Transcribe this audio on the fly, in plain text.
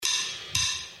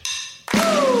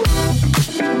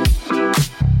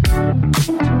Hi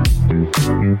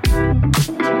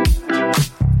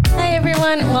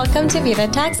everyone, welcome to Vida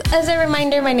Talks. As a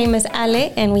reminder, my name is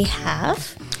Ale and we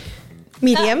have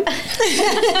Miriam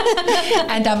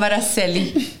and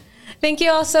Araceli. Thank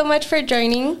you all so much for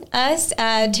joining us.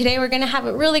 Today we're going to have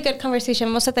a really good conversation.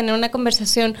 Vamos a tener una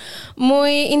conversación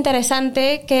muy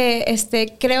interesante que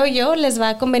creo yo les va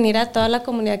a convenir a toda la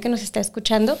comunidad que nos está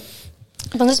escuchando.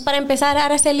 Entonces, para empezar,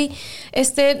 Araceli,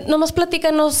 nomás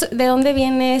platícanos de dónde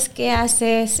vienes, qué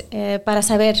haces, para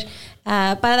saber,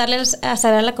 para darles a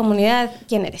saber a la comunidad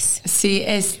quién eres. Sí,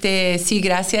 sí,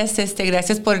 gracias,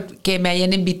 gracias por que me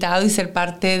hayan invitado y ser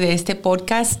parte de este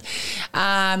podcast.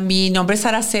 Mi nombre es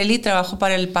Araceli, trabajo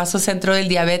para el Paso Centro del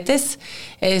Diabetes,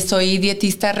 soy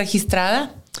dietista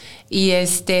registrada. Y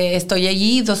estoy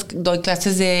allí, doy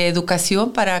clases de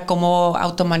educación para cómo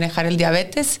automanejar el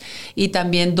diabetes y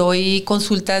también doy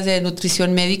consultas de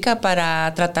nutrición médica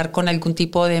para tratar con algún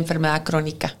tipo de enfermedad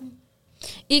crónica.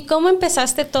 ¿Y cómo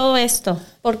empezaste todo esto?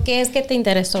 ¿Por qué es que te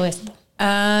interesó esto?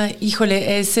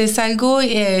 Híjole, es algo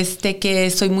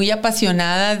que soy muy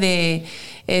apasionada de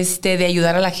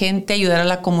ayudar a la gente, ayudar a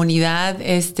la comunidad.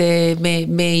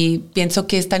 Pienso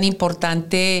que es tan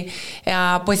importante,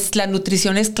 pues la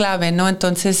nutrición es clave, ¿no?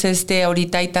 Entonces,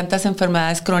 ahorita hay tantas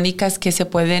enfermedades crónicas que se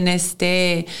pueden,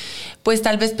 pues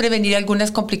tal vez prevenir algunas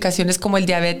complicaciones como el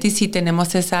diabetes si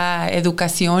tenemos esa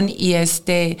educación y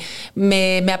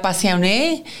me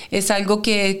apasioné. Es algo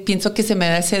que pienso que se me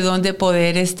da ese don de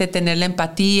poder tener la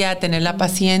empatía, tener la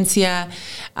paciencia.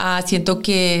 Siento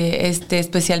que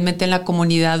especialmente en la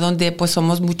comunidad donde pues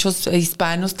somos muchos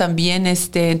hispanos también,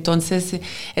 entonces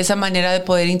esa manera de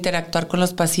poder interactuar con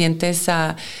los pacientes,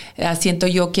 siento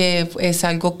yo que es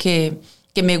algo que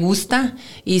me gusta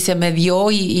y se me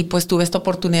dio y pues tuve esta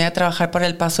oportunidad de trabajar para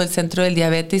el Paso del Centro del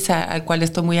Diabetes, al cual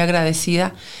estoy muy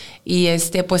agradecida. Y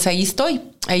pues ahí estoy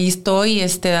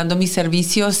dando mis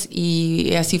servicios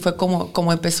y así fue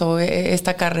como empezó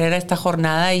esta carrera, esta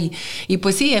jornada y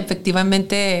pues sí,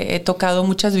 efectivamente he tocado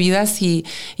muchas vidas y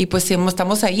pues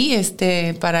estamos ahí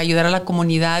para ayudar a la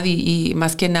comunidad y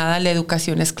más que nada la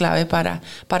educación es clave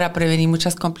para prevenir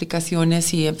muchas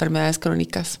complicaciones y enfermedades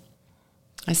crónicas.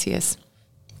 Así es.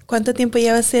 ¿Cuánto tiempo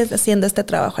llevas haciendo este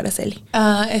trabajo, Araceli?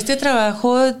 Este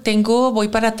trabajo voy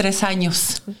para 3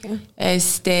 años.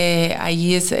 Okay.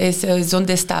 Ahí es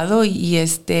donde he estado y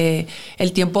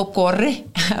el tiempo corre,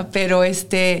 pero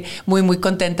muy, muy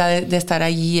contenta de estar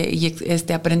allí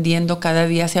y aprendiendo. Cada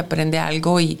día se aprende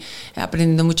algo y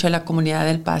aprendiendo mucho de la comunidad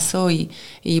del Paso y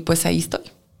pues ahí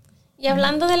estoy. Y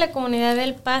hablando de la comunidad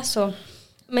del Paso,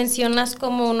 mencionas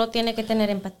cómo uno tiene que tener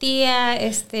empatía,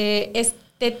 este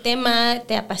tema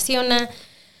te apasiona.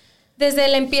 Desde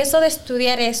el empiezo de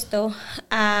estudiar esto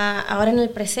a ahora en el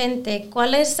presente,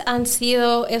 ¿cuáles han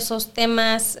sido esos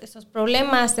temas, esos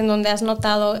problemas en donde has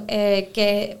notado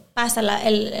que pasa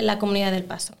la comunidad del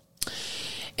Paso?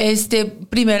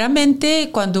 Primeramente,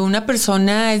 cuando una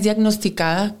persona es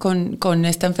diagnosticada con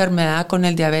esta enfermedad, con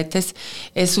el diabetes,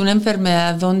 es una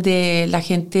enfermedad donde la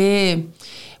gente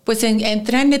pues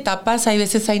entra en etapas. Hay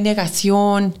veces hay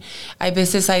negación, hay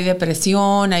veces hay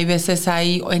depresión, hay veces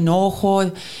hay enojo.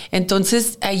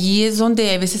 Entonces allí es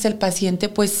donde a veces el paciente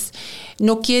pues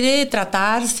no quiere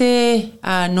tratarse,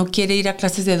 no quiere ir a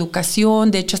clases de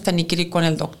educación, de hecho hasta ni quiere ir con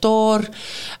el doctor.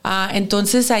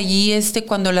 Entonces allí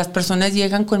cuando las personas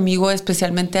llegan conmigo,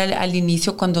 especialmente al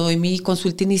inicio, cuando doy mi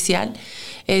consulta inicial,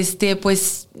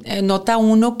 pues nota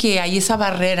uno que hay esa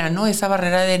barrera, ¿no? Esa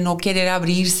barrera de no querer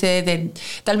abrirse,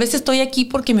 tal vez estoy aquí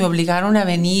porque me obligaron a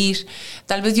venir,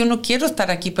 tal vez yo no quiero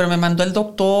estar aquí, pero me mandó el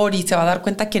doctor y se va a dar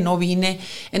cuenta que no vine.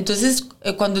 Entonces,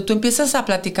 cuando tú empiezas a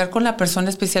platicar con la persona,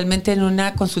 especialmente en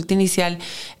una consulta inicial,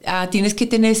 tienes que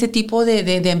tener ese tipo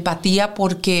de empatía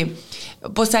porque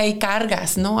pues hay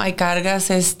cargas, ¿no? Hay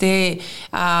cargas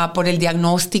por el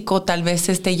diagnóstico, tal vez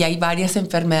ya hay varias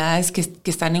enfermedades que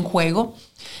están en juego.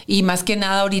 Y más que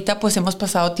nada ahorita pues hemos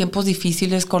pasado tiempos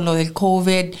difíciles con lo del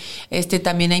COVID.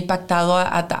 También ha impactado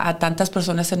a tantas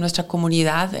personas en nuestra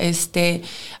comunidad,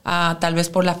 tal vez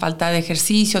por la falta de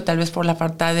ejercicio, tal vez por la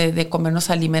falta de comernos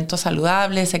alimentos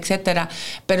saludables, etcétera.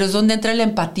 Pero es donde entra la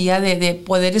empatía de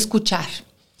poder escuchar.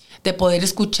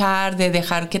 De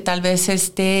dejar que tal vez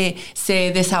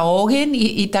se desahoguen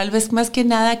y tal vez más que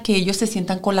nada que ellos se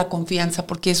sientan con la confianza,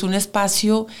 porque es un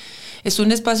espacio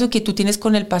que tú tienes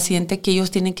con el paciente, que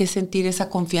ellos tienen que sentir esa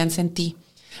confianza en ti,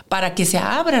 para que se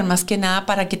abran, más que nada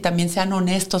para que también sean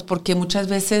honestos, porque muchas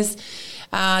veces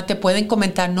te pueden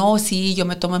comentar, no, sí, yo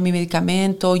me tomo mi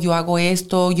medicamento, yo hago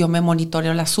esto, yo me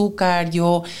monitoreo el azúcar,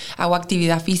 yo hago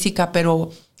actividad física, pero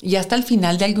ya hasta el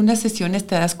final de algunas sesiones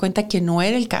te das cuenta que no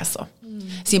era el caso.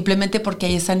 simplemente porque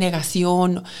hay esa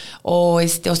negación o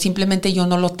simplemente yo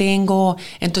no lo tengo.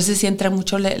 Entonces sí entra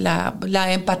mucho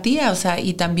la empatía, o sea,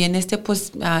 y también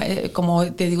pues,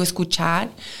 como te digo, escuchar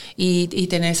y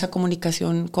tener esa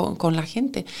comunicación con la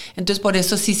gente. Entonces por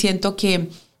eso sí siento que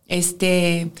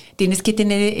tienes que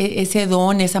tener ese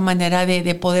don, esa manera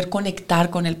de poder conectar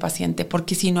con el paciente,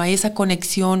 porque si no hay esa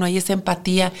conexión, no hay esa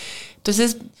empatía,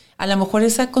 entonces a lo mejor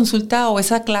esa consulta o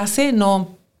esa clase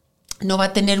no va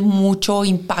a tener mucho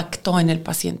impacto en el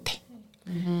paciente.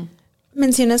 Uh-huh.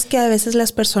 Mencionas que a veces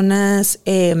las personas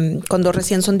cuando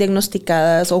recién son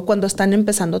diagnosticadas o cuando están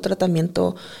empezando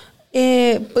tratamiento,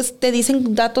 pues te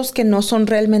dicen datos que no son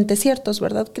realmente ciertos,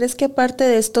 ¿verdad? ¿Crees que aparte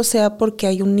de esto sea porque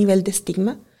hay un nivel de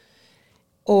estigma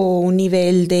o un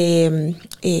nivel de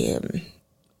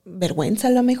vergüenza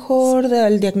a lo mejor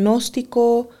del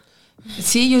diagnóstico?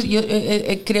 Sí, yo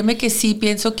créeme que sí,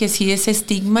 pienso que sí es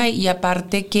estigma y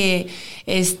aparte que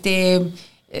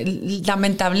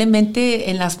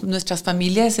lamentablemente en nuestras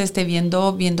familias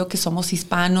viendo que somos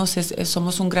hispanos,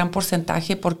 somos un gran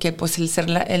porcentaje porque pues el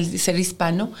ser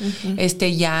hispano uh-huh.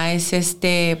 Ya es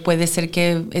puede ser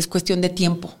que es cuestión de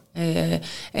tiempo.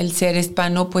 El ser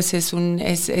hispano pues es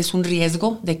un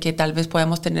riesgo de que tal vez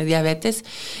podamos tener diabetes.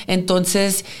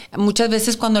 Entonces muchas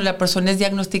veces cuando la persona es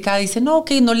diagnosticada dicen no,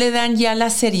 ok, no le dan ya la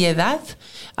seriedad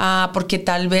porque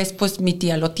tal vez pues mi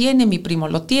tía lo tiene, mi primo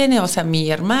lo tiene, o sea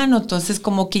mi hermano, entonces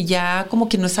como que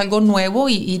no es algo nuevo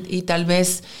y tal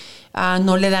vez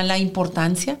no le dan la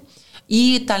importancia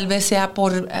y tal vez sea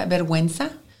por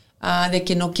vergüenza de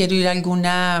que no quiero ir a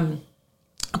alguna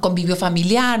convivio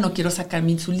familiar, no quiero sacar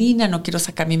mi insulina, no quiero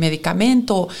sacar mi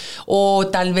medicamento, o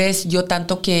tal vez yo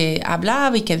tanto que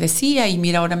hablaba y que decía y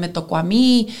mira, ahora me tocó a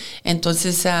mí.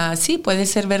 Entonces, sí, puede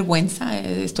ser vergüenza.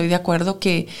 Estoy de acuerdo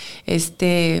que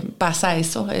pasa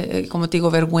eso, como te digo,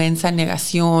 vergüenza,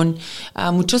 negación,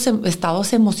 muchos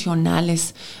estados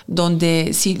emocionales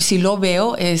donde sí lo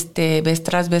veo, vez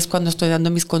tras vez cuando estoy dando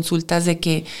mis consultas de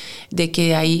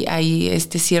que hay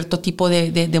cierto tipo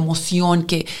de emoción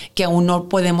que aún no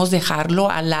podemos dejarlo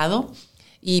al lado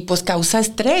y pues causa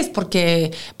estrés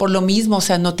porque por lo mismo, o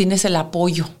sea, no tienes el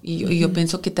apoyo y yo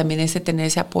pienso que también tener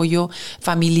ese apoyo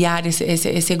familiar,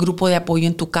 ese grupo de apoyo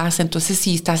en tu casa. Entonces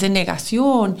si estás en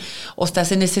negación o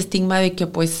estás en ese estigma de que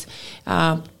pues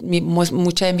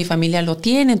mucha de mi familia lo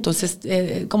tiene, entonces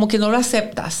como que no lo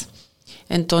aceptas,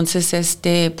 entonces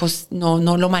pues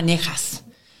no lo manejas.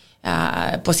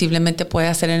 Posiblemente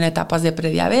puede ser en etapas de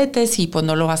prediabetes y pues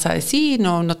no lo vas a decir,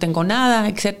 no tengo nada,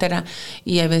 etcétera,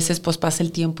 y a veces pues pasa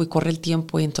el tiempo y corre el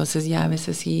tiempo y entonces ya a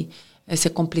veces sí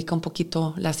se complica un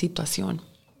poquito la situación.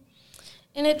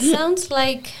 And it sounds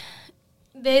like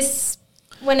this,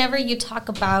 whenever you talk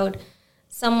about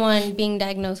someone being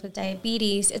diagnosed with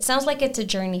diabetes, it sounds like it's a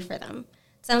journey for them.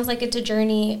 It sounds like it's a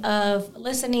journey of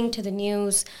listening to the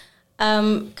news,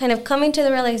 kind of coming to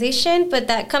the realization, but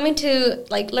that coming to,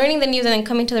 like, learning the news and then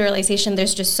coming to the realization,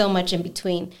 there's just so much in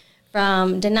between,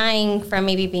 from denying, from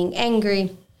maybe being angry.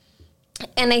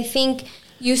 And I think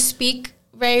you speak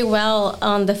very well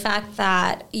on the fact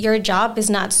that your job is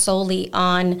not solely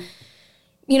on,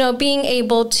 being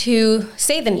able to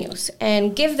say the news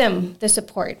and give them the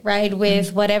support, right,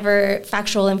 with whatever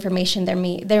factual information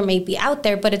there may be out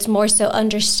there, but it's more so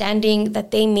understanding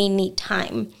that they may need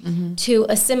time to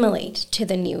assimilate to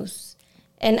the news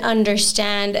and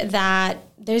understand that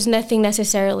there's nothing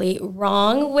necessarily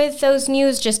wrong with those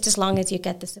news, just as long as you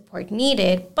get the support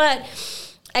needed. But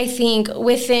I think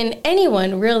within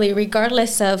anyone, really,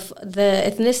 regardless of the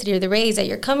ethnicity or the race that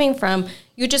you're coming from,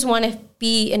 you just want to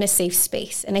be in a safe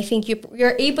space. And I think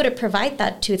you're able to provide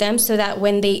that to them so that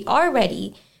when they are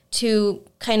ready to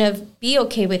kind of be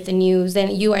okay with the news, then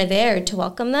you are there to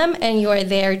welcome them and you are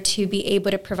there to be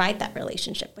able to provide that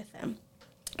relationship with them.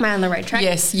 Am I on the right track?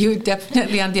 Yes, you're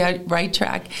definitely on the right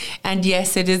track. And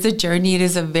yes, it is a journey. It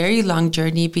is a very long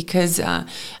journey because,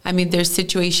 there's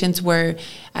situations where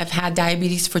I've had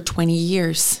diabetes for 20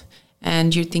 years.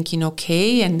 And you're thinking,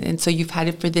 okay, and so you've had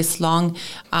it for this long.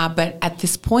 But at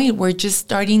this point, we're just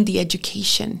starting the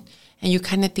education. And you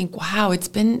kind of think, wow, it's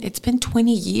been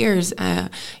 20 years.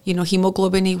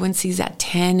 Hemoglobin A1C is at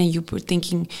 10, and you were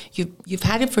thinking you've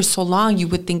had it for so long. You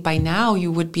would think by now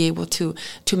you would be able to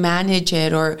manage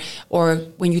it, or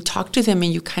when you talk to them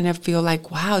and you kind of feel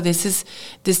like, wow, this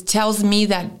tells me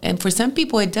that. And for some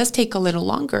people, it does take a little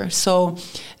longer. So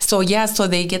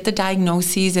they get the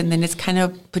diagnoses, and then it's kind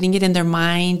of putting it in their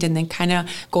mind, and then kind of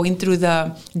going through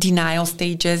the denial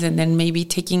stages, and then maybe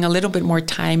taking a little bit more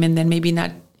time, and then maybe not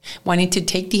wanting to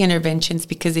take the interventions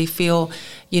because they feel,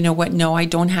 you know what, no, I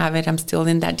don't have it. I'm still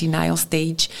in that denial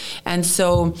stage. And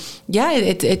so, yeah,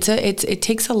 it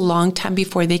takes a long time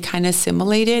before they kind of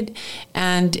assimilate it,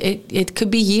 and it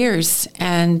could be years.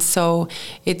 And so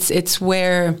it's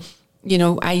where, you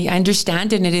know, I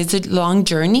understand, and it is a long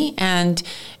journey, and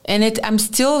I'm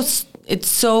still, it's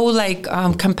so like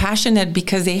compassionate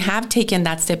because they have taken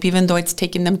that step, even though it's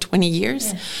taken them 20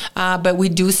 years. Yeah. But we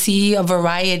do see a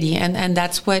variety, and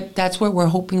that's what we're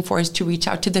hoping for, is to reach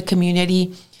out to the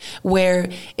community where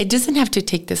it doesn't have to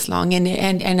take this long.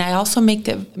 And I also make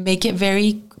it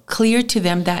very clear to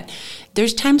them that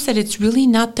there's times that it's really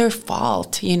not their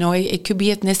fault. You know, it could be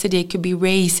ethnicity, it could be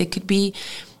race, it could be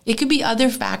other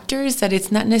factors, that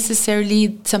it's not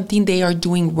necessarily something they are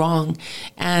doing wrong.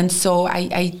 And so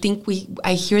I think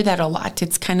I hear that a lot.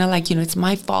 It's kind of like, you know, it's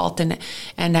my fault, and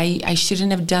I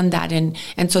shouldn't have done that. And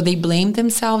so they blame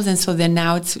themselves. And so then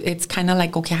now it's kind of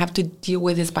like, okay, I have to deal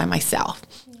with this by myself.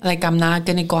 Like, I'm not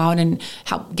going to go out and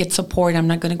help get support. I'm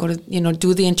not going to go to, you know,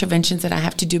 do the interventions that I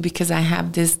have to do because I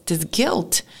have this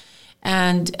guilt.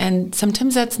 And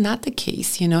sometimes that's not the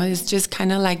case. You know, it's just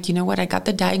kind of like, you know what, I got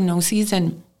the diagnoses,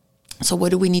 and so what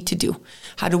do we need to do?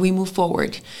 How do we move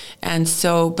forward? And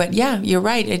so, but yeah, you're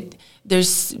right.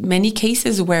 There's many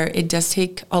cases where it does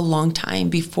take a long time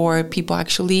before people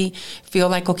actually feel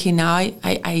like, okay, now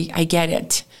I get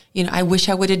it. You know, I wish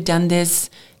I would have done this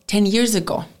 10 years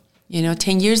ago. You know,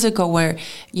 10 years ago, where,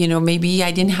 you know, maybe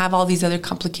I didn't have all these other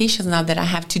complications now that I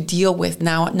have to deal with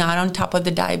now, not on top of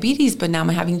the diabetes, but now I'm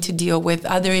having to deal with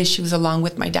other issues along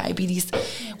with my diabetes,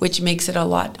 which makes it a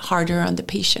lot harder on the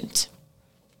patient.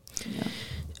 Yeah.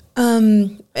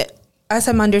 As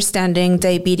I'm understanding,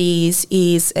 diabetes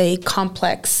is a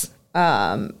complex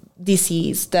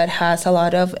disease that has a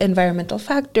lot of environmental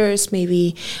factors,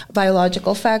 maybe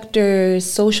biological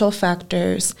factors, social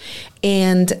factors,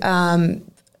 and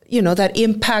you know, that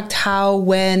impact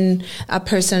when a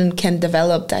person can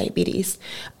develop diabetes.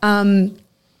 And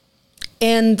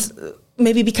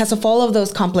maybe because of all of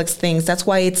those complex things, that's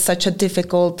why it's such a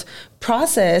difficult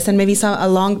process, and maybe a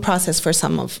long process for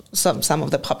some of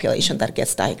the population that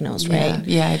gets diagnosed, right?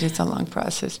 Yeah, it is a long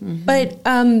process. Mm-hmm. But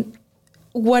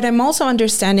what I'm also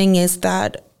understanding is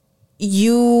that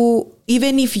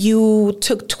even if you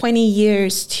took 20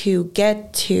 years to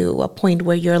get to a point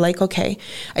where you're like, okay,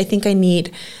 I think I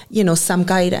need, you know, some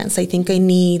guidance. I think I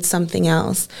need something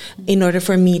else in order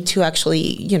for me to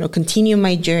actually, you know, continue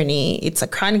my journey. It's a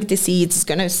chronic disease. It's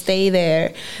going to stay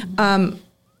there.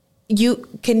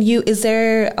 Is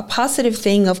there a positive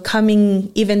thing of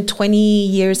coming even 20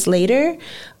 years later?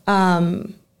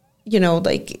 You know,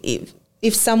 like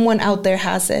if someone out there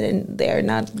has it and they're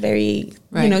not very,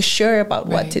 you know, sure about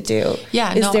what to do,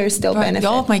 is there still benefit?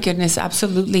 Oh my goodness,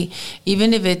 absolutely.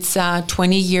 Even if it's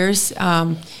 20 years,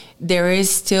 there is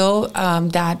still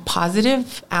that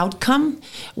positive outcome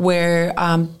where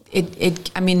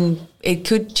it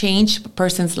could change a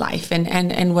person's life.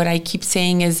 And what I keep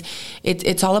saying is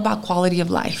it's all about quality of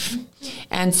life.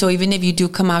 And so even if you do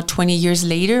come out 20 years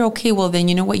later, okay, well then,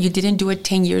 you know what, you didn't do it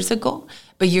 10 years ago,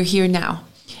 but you're here now.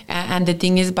 And the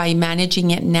thing is, by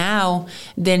managing it now,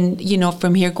 then, you know,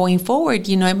 from here going forward,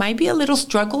 you know, it might be a little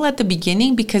struggle at the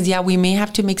beginning because, we may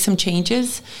have to make some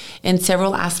changes in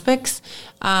several aspects,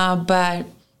 but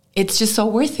it's just so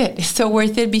worth it. It's so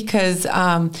worth it because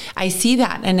I see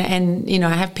that. And, you know,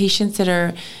 I have patients that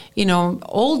are, you know,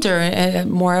 older,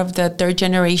 more of the third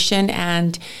generation,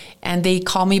 and they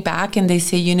call me back and they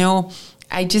say, you know,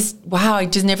 I just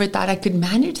never thought I could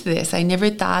manage this. I never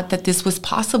thought that this was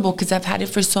possible because I've had it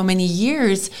for so many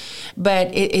years.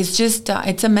 But it's just,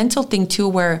 it's a mental thing too,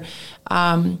 where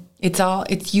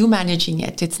it's you managing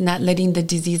it. It's not letting the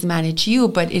disease manage you,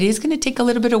 but it is going to take a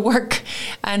little bit of work.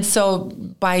 And so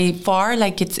by far,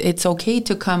 like it's okay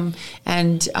to come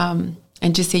and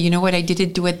just say, you know what, I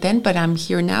didn't do it then, but I'm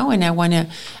here now, and I want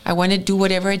to do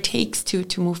whatever it takes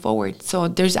to move forward. So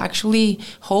there's actually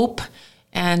hope.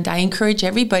 And I encourage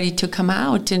everybody to come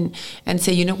out and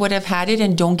say, you know what, I've had it,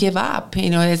 and don't give up. You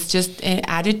know, it's just an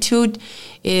attitude.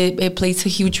 It plays a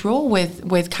huge role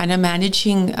with kind of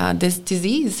managing this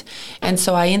disease. And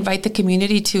so I invite the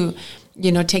community to,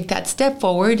 you know, take that step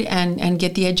forward and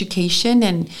get the education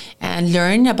and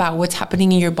learn about what's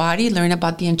happening in your body, learn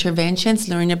about the interventions,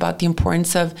 learn about the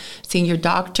importance of seeing your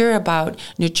doctor, about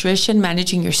nutrition,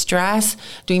 managing your stress,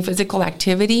 doing physical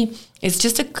activity. It's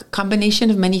just a combination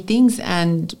of many things.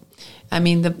 And I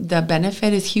mean, the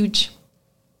benefit is huge.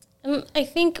 I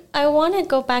think I want to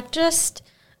go back just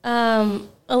a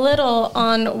little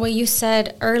on what you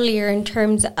said earlier in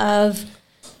terms of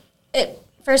it.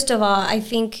 First of all, I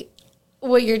think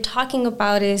what you're talking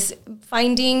about is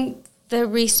finding the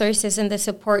resources and the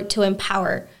support to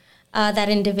empower that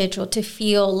individual to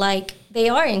feel like they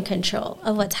are in control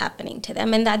of what's happening to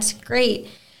them. And that's great.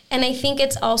 And I think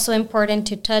it's also important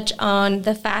to touch on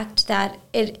the fact that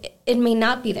it may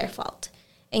not be their fault.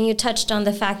 And you touched on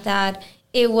the fact that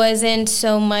it wasn't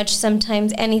so much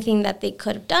sometimes anything that they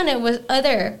could have done. It was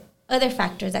other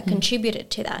factors that contributed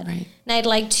to that. Right. And I'd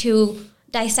like to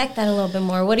dissect that a little bit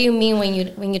more. What do you mean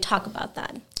when you talk about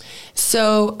that?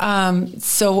 So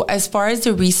as far as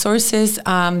the resources,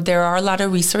 there are a lot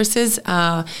of resources.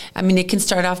 I mean, it can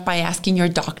start off by asking your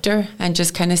doctor and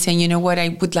just kind of saying, you know what,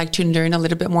 I would like to learn a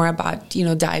little bit more about,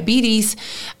 diabetes.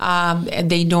 And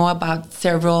they know about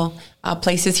several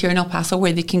places here in El Paso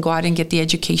where they can go out and get the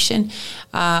education.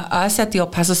 Us at the El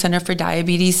Paso Center for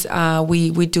Diabetes,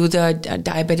 we do the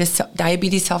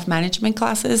diabetes self-management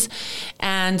classes.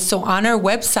 And so on our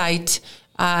website,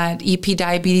 at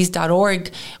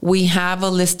epdiabetes.org, we have a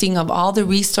listing of all the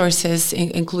resources,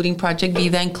 including Project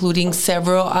Vida, including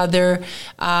several other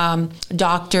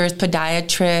doctors,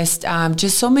 podiatrists,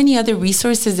 just so many other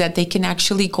resources that they can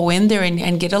actually go in there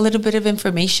and get a little bit of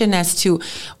information as to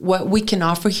what we can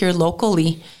offer here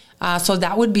locally. So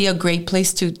that would be a great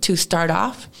place to start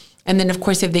off. And then, of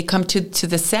course, if they come to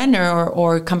the center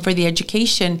or come for the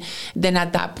education, then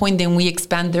at that point, then we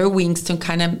expand their wings to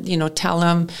kind of, tell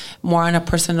them more on a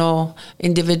personal,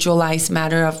 individualized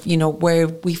matter of, where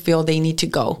we feel they need to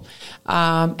go.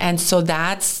 And so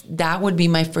that would be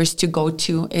my first to go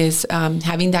to is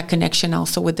having that connection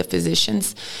also with the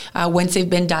physicians. Once they've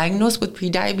been diagnosed with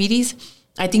prediabetes,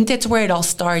 I think that's where it all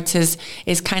starts is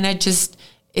kind of just...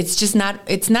 It's not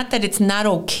that it's not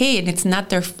okay and it's not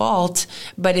their fault,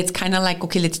 but it's kind of like,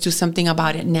 okay, let's do something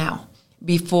about it now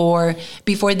before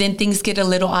then things get a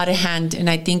little out of hand. And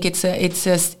I think it's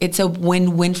a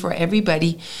win-win for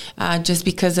everybody, just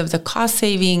because of the cost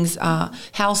savings,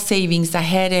 health savings, the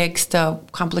headaches, the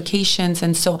complications.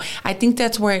 And so I think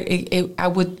that's where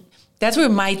that's where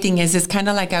my thing is kind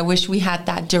of like I wish we had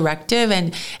that directive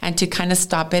and to kind of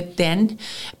stop it then.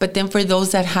 But then for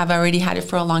those that have already had it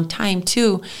for a long time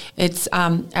too, it's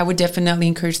I would definitely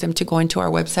encourage them to go into our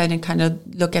website and kind of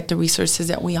look at the resources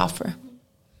that we offer.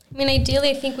 I mean, ideally,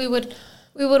 I think we would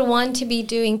want to be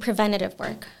doing preventative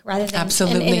work rather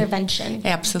than an intervention.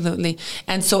 Absolutely.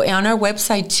 And so on our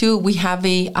website too, we have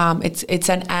it's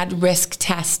an at-risk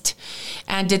test.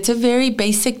 And it's a very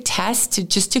basic test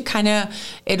just to kind of,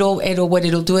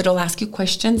 it'll ask you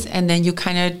questions and then you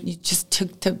just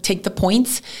take the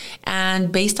points.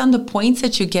 And based on the points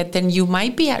that you get, then you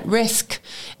might be at risk.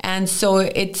 And so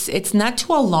it's not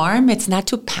to alarm, it's not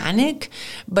to panic,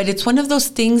 but it's one of those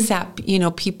things that,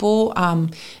 people,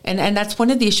 and that's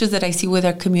one of the issues that I see with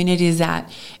our community is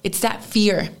that it's that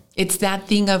fear. It's that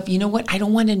thing of, I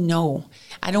don't want to know.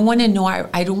 I don't want to know.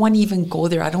 I don't want to even go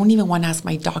there. I don't even want to ask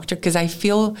my doctor because I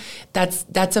feel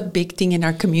that's a big thing in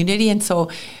our community. And so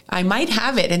I might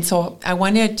have it. And so I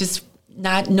want to just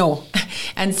not know.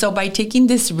 And so by taking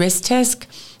this risk test,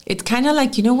 it's kind of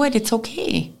like, it's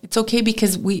okay. It's okay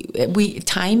because we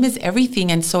time is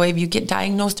everything. And so if you get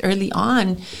diagnosed early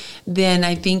on, then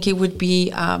I think it would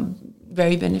be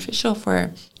very beneficial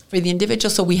for the individual.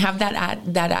 So we have that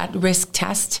at-risk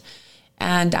test.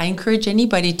 And I encourage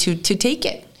anybody to take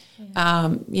it,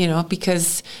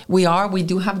 because we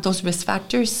do have those risk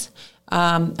factors.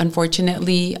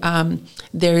 Unfortunately,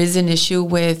 there is an issue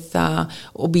with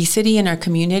obesity in our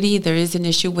community. There is an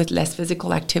issue with less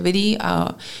physical activity.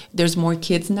 There's more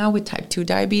kids now with type 2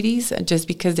 diabetes. Just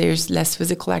because there's less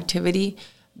physical activity,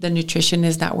 the nutrition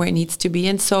is not where it needs to be.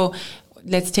 And so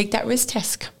let's take that risk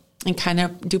test and kind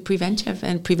of do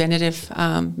preventative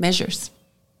measures.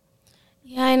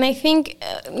 Yeah, and I think,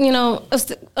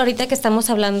 ahorita que estamos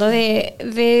hablando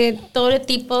de todo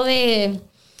tipo de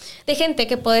gente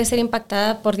que puede ser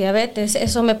impactada por diabetes,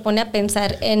 eso me pone a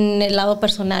pensar en el lado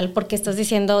personal, porque estás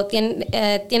diciendo,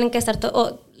 tienen que estar,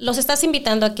 los estás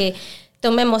invitando a que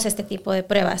tomemos este tipo de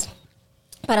pruebas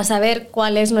para saber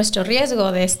cuál es nuestro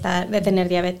riesgo de tener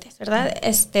diabetes, ¿verdad?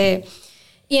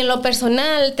 Y en lo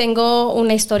personal tengo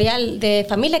una historial de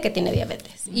familia que tiene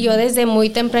diabetes. Y yo desde muy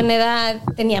temprana edad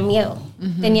tenía miedo.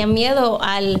 Tenía miedo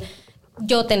al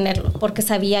yo tenerlo, porque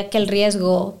sabía que el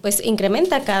riesgo pues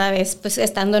incrementa cada vez pues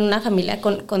estando en una familia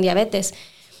con diabetes.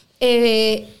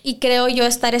 Y creo yo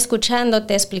estar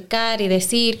escuchándote explicar y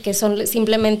decir que son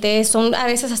a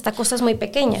veces hasta cosas muy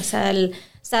pequeñas.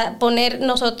 Poner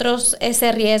nosotros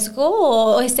ese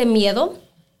riesgo o ese miedo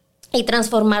y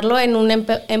transformarlo en un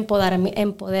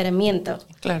empoderamiento.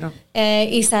 Claro.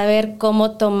 Y saber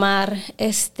cómo tomar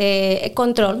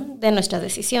control de nuestras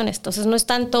decisiones. Entonces, no es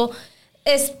tanto,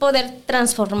 es poder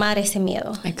transformar ese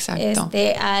miedo. Exacto.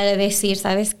 A decir,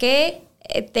 ¿sabes qué?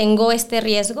 tengo este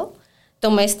riesgo,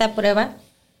 tomé esta prueba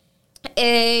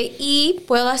y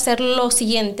puedo hacer lo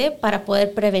siguiente para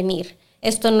poder prevenir.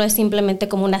 Esto no es simplemente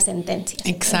como una sentencia.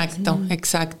 Exacto,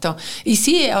 exacto. Y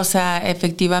sí, o sea,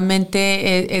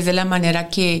 efectivamente es de la manera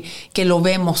que lo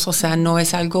vemos, o sea, no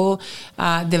es algo,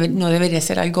 no debería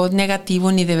ser algo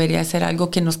negativo ni debería ser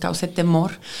algo que nos cause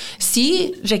temor.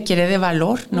 Sí requiere de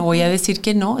valor, no voy a decir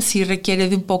que no, sí requiere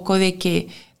de un poco de que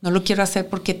no lo quiero hacer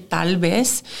porque tal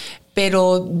vez,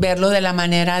 pero verlo de la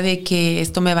manera de que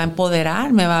esto me va a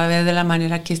empoderar, me va a ver de la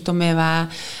manera que esto me va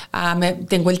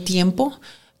tengo el tiempo.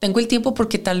 Tengo el tiempo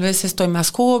porque tal vez estoy más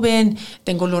joven,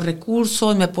 tengo los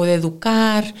recursos, me puedo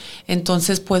educar,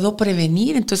 entonces puedo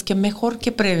prevenir. Entonces, ¿qué mejor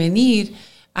que prevenir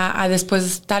a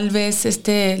después tal vez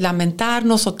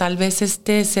lamentarnos o tal vez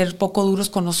ser poco duros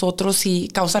con nosotros y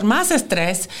causar más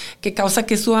estrés que causa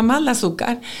que suba más el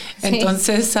azúcar? Sí.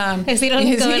 Entonces, es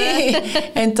irónico, ¿verdad?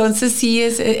 Entonces sí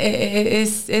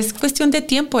es cuestión de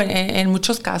tiempo en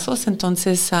muchos casos.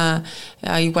 Entonces,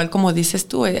 igual como dices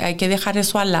tú, hay que dejar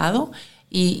eso al lado.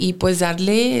 Y pues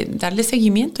darle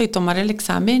seguimiento y tomar el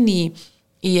examen y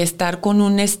estar con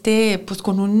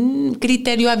con un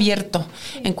criterio abierto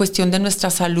en cuestión de nuestra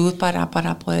salud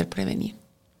para poder prevenir.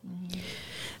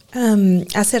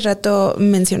 Hace rato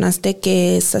mencionaste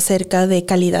que es acerca de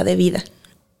calidad de vida.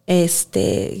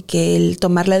 Que el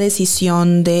tomar la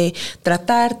decisión de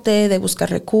tratarte, de buscar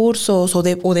recursos o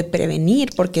de prevenir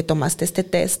porque tomaste este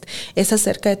test, es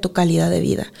acerca de tu calidad de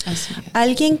vida. Así es.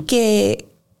 Alguien que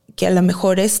a lo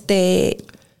mejor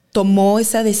tomó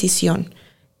esa decisión,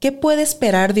 ¿qué puede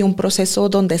esperar de un proceso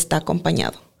donde está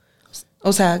acompañado?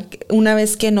 O sea, una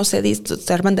vez que no se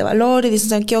arman de valor y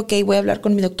dicen que ok, voy a hablar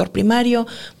con mi doctor primario,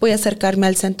 voy a acercarme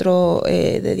al centro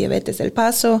de diabetes del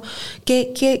Paso,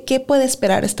 ¿qué puede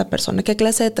esperar esta persona? ¿Qué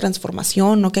clase de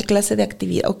transformación o qué clase de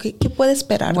actividad o qué puede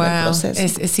esperar del proceso?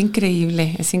 Es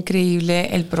increíble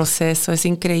el proceso, es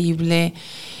increíble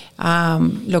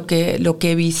lo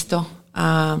que he visto.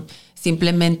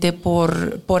 Simplemente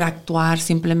por actuar,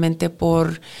 simplemente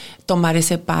por tomar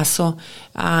ese paso.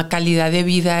 Calidad de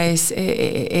vida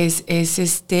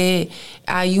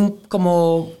hay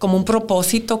como un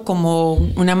propósito, como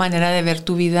una manera de ver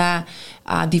tu vida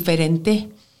diferente.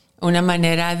 Una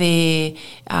manera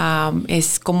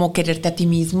es como quererte a ti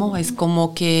mismo, es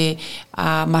como que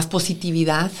más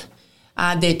positividad.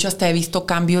 De hecho, hasta he visto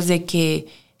cambios de que,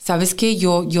 ¿sabes qué?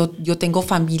 Yo tengo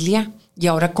familia. Y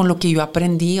ahora con lo que yo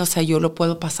aprendí, o sea, yo lo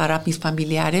puedo pasar a mis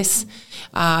familiares.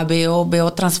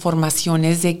 Veo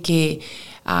transformaciones de que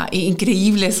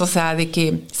increíbles, o sea, de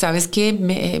que, ¿sabes qué?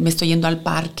 Me estoy yendo al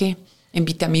parque,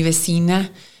 invité a mi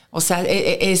vecina. O sea,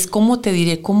 es como te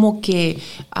diré, como que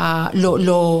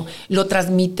lo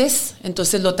transmites,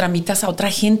 entonces lo tramitas a otra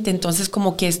gente. Entonces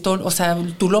como que esto, o sea,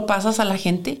 tú lo pasas a la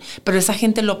gente, pero esa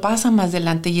gente lo pasa más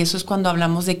adelante. Y eso es cuando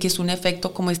hablamos de que es un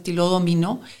efecto como estilo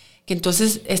dominó, que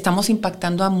entonces estamos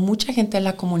impactando a mucha gente de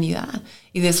la comunidad.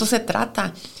 Y de eso se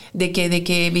trata, de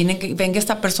que venga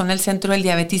esta persona al centro del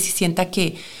diabetes y sienta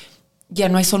que ya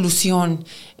no hay solución,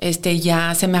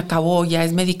 ya se me acabó, ya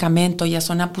es medicamento, ya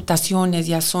son amputaciones,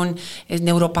 es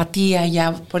neuropatía,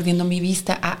 ya perdiendo mi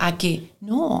vista, a que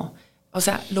no. O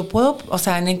sea,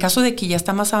 en el caso de que ya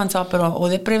está más avanzado, pero o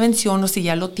de prevención, o si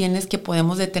ya lo tienes, que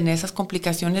podemos detener esas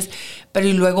complicaciones, pero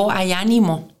y luego hay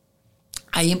ánimo.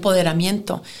 Hay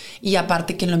empoderamiento y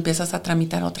aparte que lo empiezas a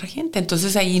tramitar a otra gente.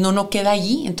 Entonces ahí no queda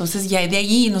allí. Entonces ya de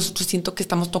allí nosotros siento que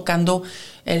estamos tocando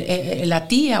la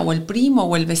tía o el primo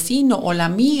o el vecino o la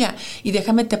amiga y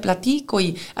déjame te platico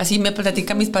y así me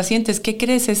platican mis pacientes. ¿Qué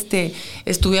crees?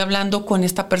 Estuve hablando con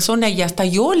esta persona y hasta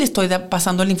yo le estoy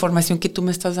pasando la información que tú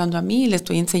me estás dando a mí, le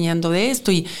estoy enseñando de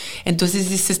esto y entonces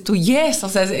dices tú, yes, o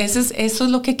sea, eso es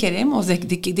lo que queremos, de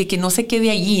que no se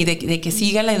quede allí, de que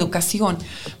siga la educación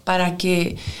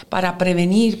para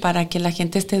prevenir, para que la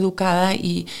gente esté educada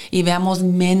y veamos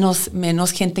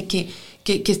menos gente que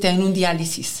esté en un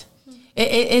diálisis.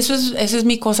 Eso es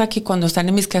mi cosa que cuando están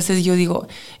en mis clases yo digo,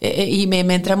 y me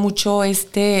entra mucho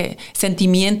este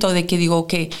sentimiento de que digo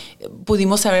que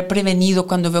pudimos haber prevenido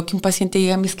cuando veo que un paciente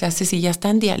llega a mis clases y ya está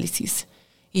en diálisis.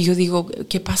 Y yo digo,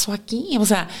 ¿qué pasó aquí? O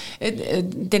sea,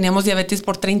 tenemos diabetes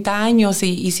por 30 años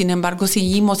y sin embargo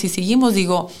seguimos,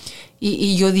 digo...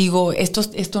 Y yo digo,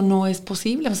 esto no es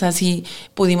posible. O sea, si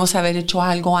pudimos haber hecho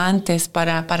algo antes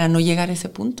para no llegar a ese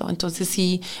punto. Entonces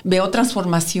sí veo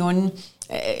transformación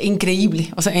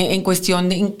increíble. O sea, en cuestión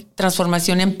de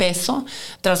transformación en peso,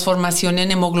 transformación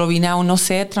en hemoglobina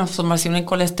 1C, transformación en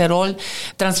colesterol,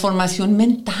 transformación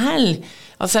mental.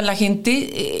 O sea, la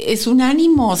gente es un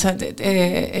ánimo, o sea,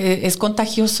 es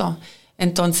contagioso.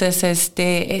 Entonces,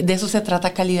 de eso se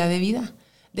trata calidad de vida.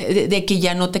 De que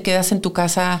ya no te quedas en tu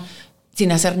casa sin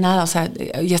hacer nada, o sea,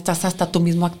 ya estás hasta tú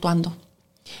mismo actuando.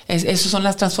 Esas son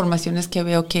las transformaciones que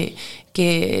veo que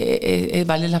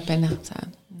vale la pena. O sea,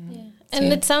 yeah.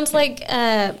 And it sounds like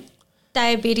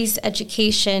diabetes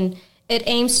education, it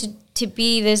aims to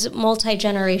be this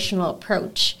multi-generational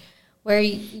approach, where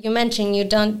you mentioned you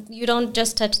don't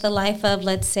just touch the life of,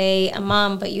 let's say, a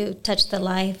mom, but you touch the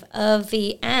life of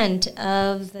the aunt,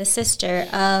 of the sister,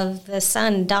 of the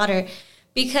son, daughter,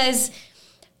 because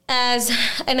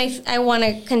I want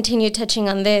to continue touching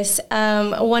on this.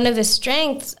 One of the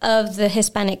strengths of the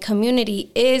Hispanic community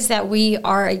is that we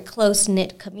are a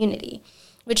close-knit community,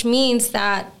 which means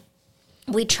that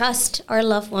we trust our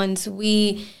loved ones.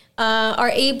 We are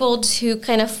able to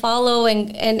kind of follow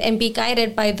and be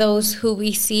guided by those who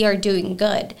we see are doing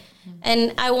good. Mm-hmm.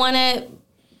 And I want to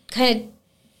kind of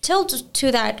tilt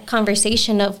to that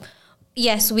conversation of,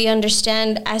 yes, we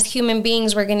understand as human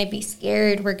beings, we're going to be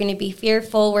scared, we're going to be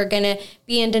fearful, we're going to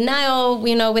be in denial,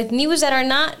 with news that are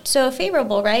not so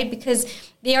favorable, right? Because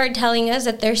they are telling us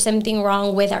that there's something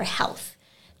wrong with our health.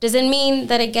 Doesn't mean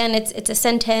that, again, it's a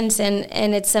sentence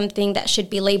and it's something that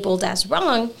should be labeled as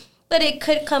wrong, but it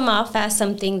could come off as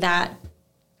something that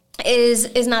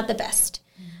is not the best.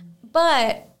 Mm-hmm.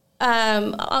 But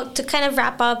to kind of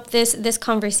wrap up this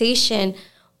conversation,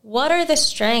 what are the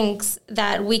strengths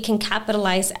that we can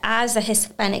capitalize as a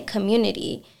Hispanic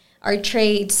community, our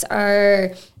traits,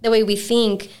 the way we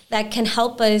think, that can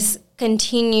help us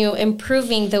continue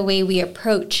improving the way we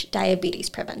approach diabetes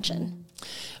prevention?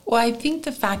 Well, I think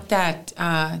the fact that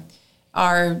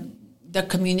the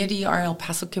community, our El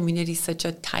Paso community, is such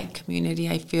a tight community.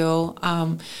 I feel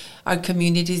our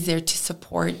community is there to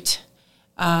support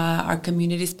our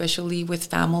community, especially with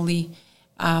family.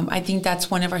 I think that's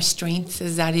one of our strengths,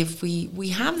 is that if we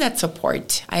have that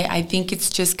support, I think it's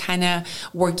just kind of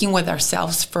working with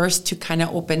ourselves first to kind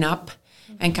of open up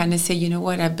and kind of say, you know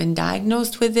what, I've been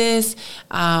diagnosed with this,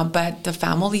 but the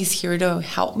family is here to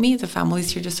help me. The family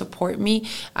is here to support me.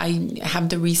 I have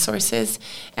the resources.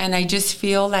 And I just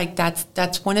feel like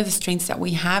that's one of the strengths that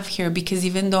we have here, because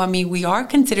even though, we are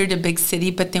considered a big city,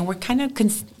 but then we're kind of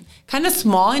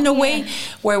small in a way,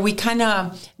 where we kind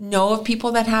of know of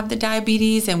people that have the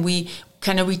diabetes, and we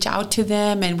kind of reach out to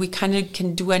them, and we kind of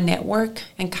can do a network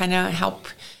and kind of help.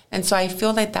 And so I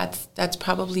feel like that's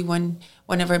probably one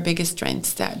of our biggest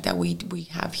strengths that we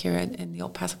have here in the El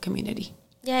Paso community.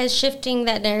 Yeah, it's shifting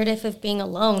that narrative of being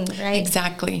alone, right?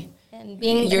 Exactly. And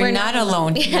you're not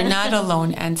alone. You're not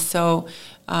alone. And so,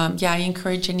 I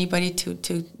encourage anybody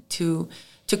to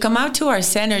come out to our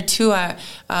center too.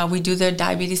 We do the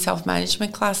diabetes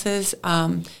self-management classes.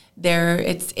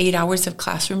 It's 8 hours of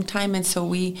classroom time, and so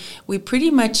we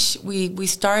pretty much we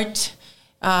start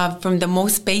from the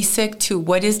most basic to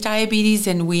what is diabetes,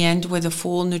 and we end with a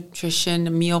full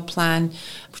nutrition meal plan.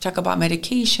 We talk about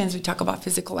medications, we talk about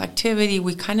physical activity,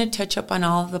 we kind of touch up on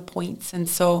all of the points, and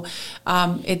so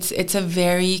it's a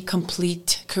very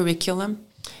complete curriculum.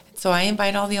 So I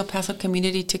invite all the El Paso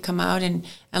community to come out and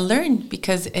learn,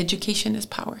 because education is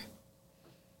power.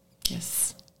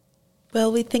 Yes.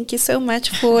 Well, we thank you so much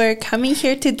for coming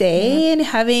here today and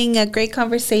having a great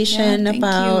conversation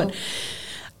about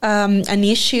an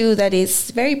issue that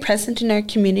is very present in our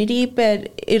community,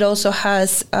 but it also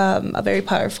has a very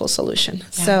powerful solution.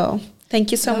 Yeah. So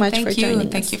thank you so much for joining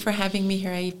us. Thank you for having me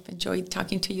here. I enjoyed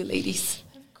talking to you ladies.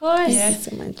 Of course. Yes.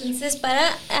 So much. Entonces,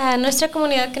 para nuestra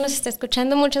comunidad que nos está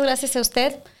escuchando, muchas gracias a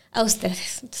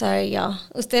ustedes. Sorry, y'all.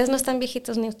 Ustedes no están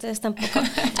viejitos, ni ustedes tampoco.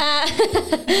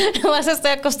 Nomás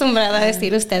estoy acostumbrada a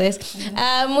decir ustedes.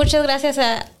 Muchas gracias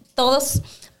a todos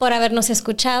por habernos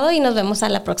escuchado, y nos vemos a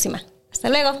la próxima. Hasta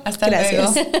luego. Hasta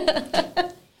luego.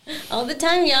 All the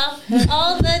time, y'all.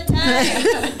 All the time.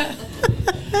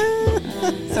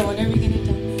 So when are we going to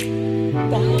dance?